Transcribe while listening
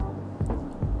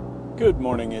Good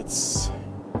morning, it's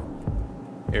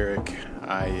Eric.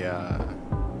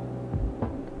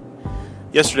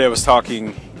 Yesterday I was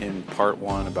talking in part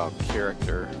one about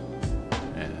character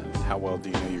and how well do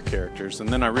you know your characters, and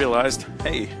then I realized,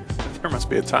 hey, there must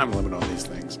be a time limit on these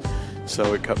things,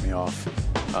 so it got me off.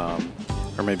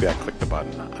 Or maybe I clicked the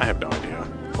button. I have no idea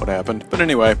what happened, but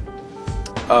anyway.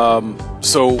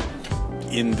 So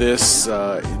in this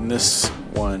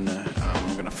one,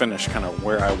 I'm going to finish kind of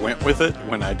where I went with it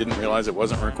when I didn't realize it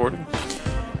wasn't recording,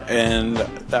 and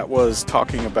that was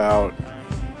talking about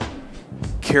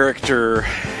character,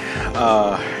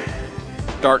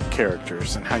 dark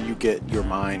characters, and how you get your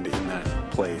mind in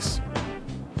that place.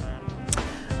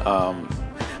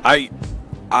 I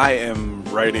am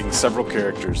writing several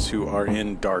characters who are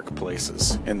in dark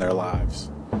places in their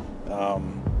lives.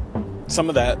 Some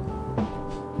of that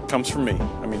comes from me.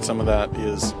 I mean, some of that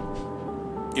is,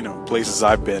 places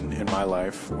I've been in my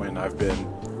life when I've been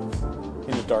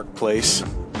in a dark place.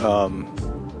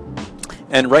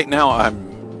 And right now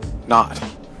I'm not.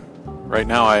 Right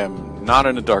now I am not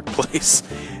in a dark place.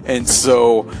 And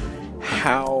so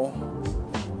how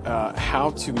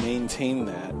to maintain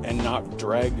that and not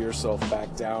drag yourself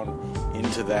back down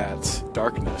into that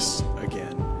darkness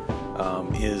again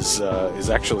is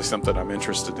actually something I'm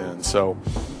interested in. So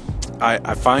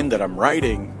I find that I'm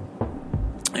writing,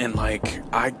 and like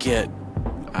I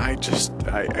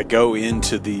go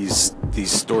into these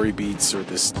story beats or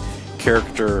this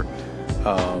character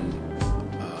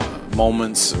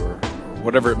moments or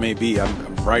whatever it may be.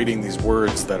 I'm writing these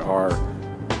words that are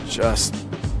just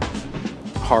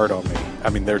hard on me. I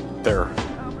mean,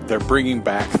 they're bringing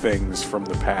back things from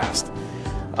the past,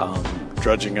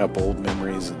 drudging up old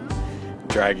memories and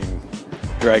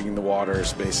dragging the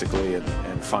waters basically,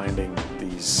 and finding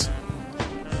these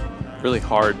really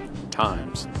hard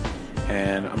times.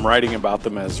 And I'm writing about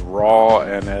them as raw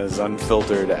and as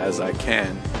unfiltered as I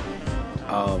can.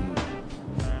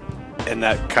 And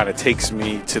that kind of takes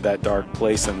me to that dark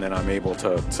place, and then I'm able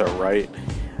to write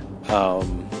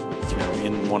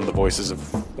in one of the voices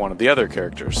of one of the other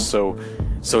characters. So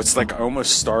it's like I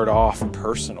almost start off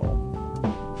personal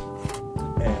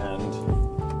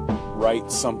and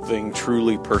write something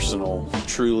truly personal,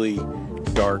 truly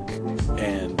dark,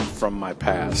 and from my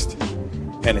past.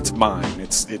 And it's mine.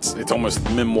 It's almost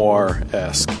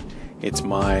memoir-esque. It's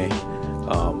my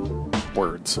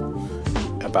words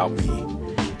about me.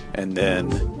 And then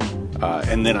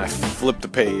I flip the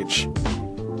page,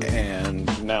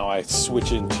 and now I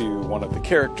switch into one of the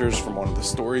characters from one of the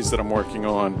stories that I'm working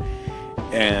on,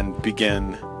 and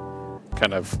begin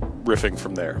kind of riffing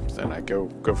from there. And I go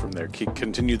from there,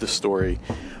 continue the story,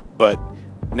 but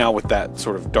now with that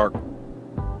sort of dark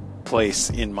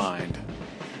place in mind.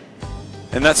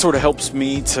 And that sort of helps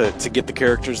me to get the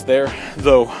characters there,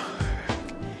 though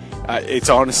it's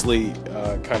honestly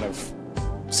kind of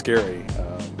scary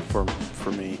for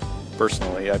me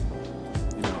personally. I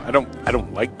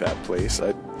don't like that place.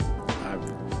 I've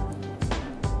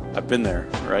been there,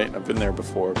 right? I've been there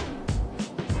before,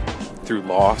 through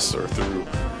loss or through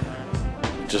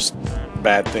just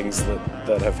bad things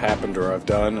that have happened or I've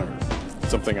done, or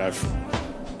something I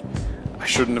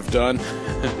shouldn't have done,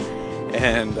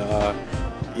 and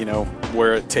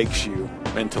where it takes you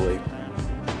mentally.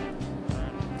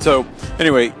 So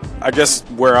anyway, I guess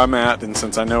where I'm at, and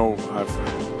since I know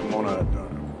I'm on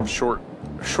a short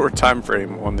time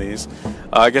frame on these,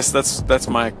 I guess that's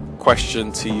my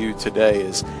question to you today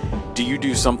is, do you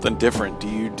do something different? Do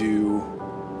you do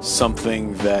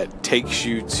something that takes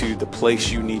you to the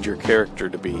place you need your character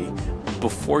to be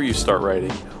before you start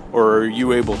writing? Or are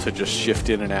you able to just shift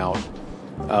in and out?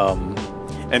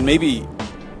 And maybe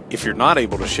if you're not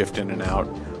able to shift in and out,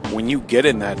 when you get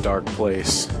in that dark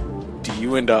place, do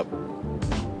you end up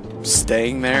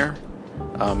staying there?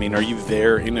 I mean, are you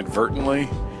there inadvertently?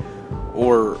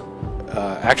 Or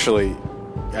actually,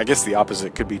 I guess the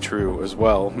opposite could be true as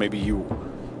well. Maybe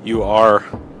you are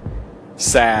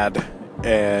sad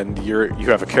and you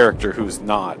have a character who's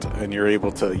not, and you're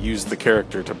able to use the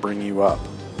character to bring you up.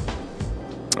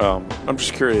 I'm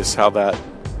just curious how that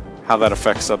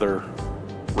affects other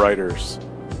writers.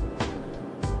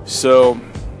 So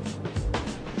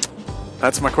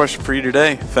that's my question for you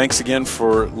today. Thanks again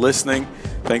for listening.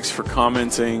 Thanks for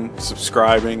commenting,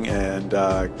 subscribing, and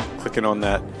clicking on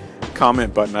that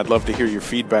comment button. I'd love to hear your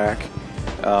feedback,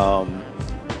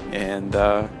 and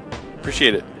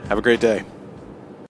appreciate it. Have a great day.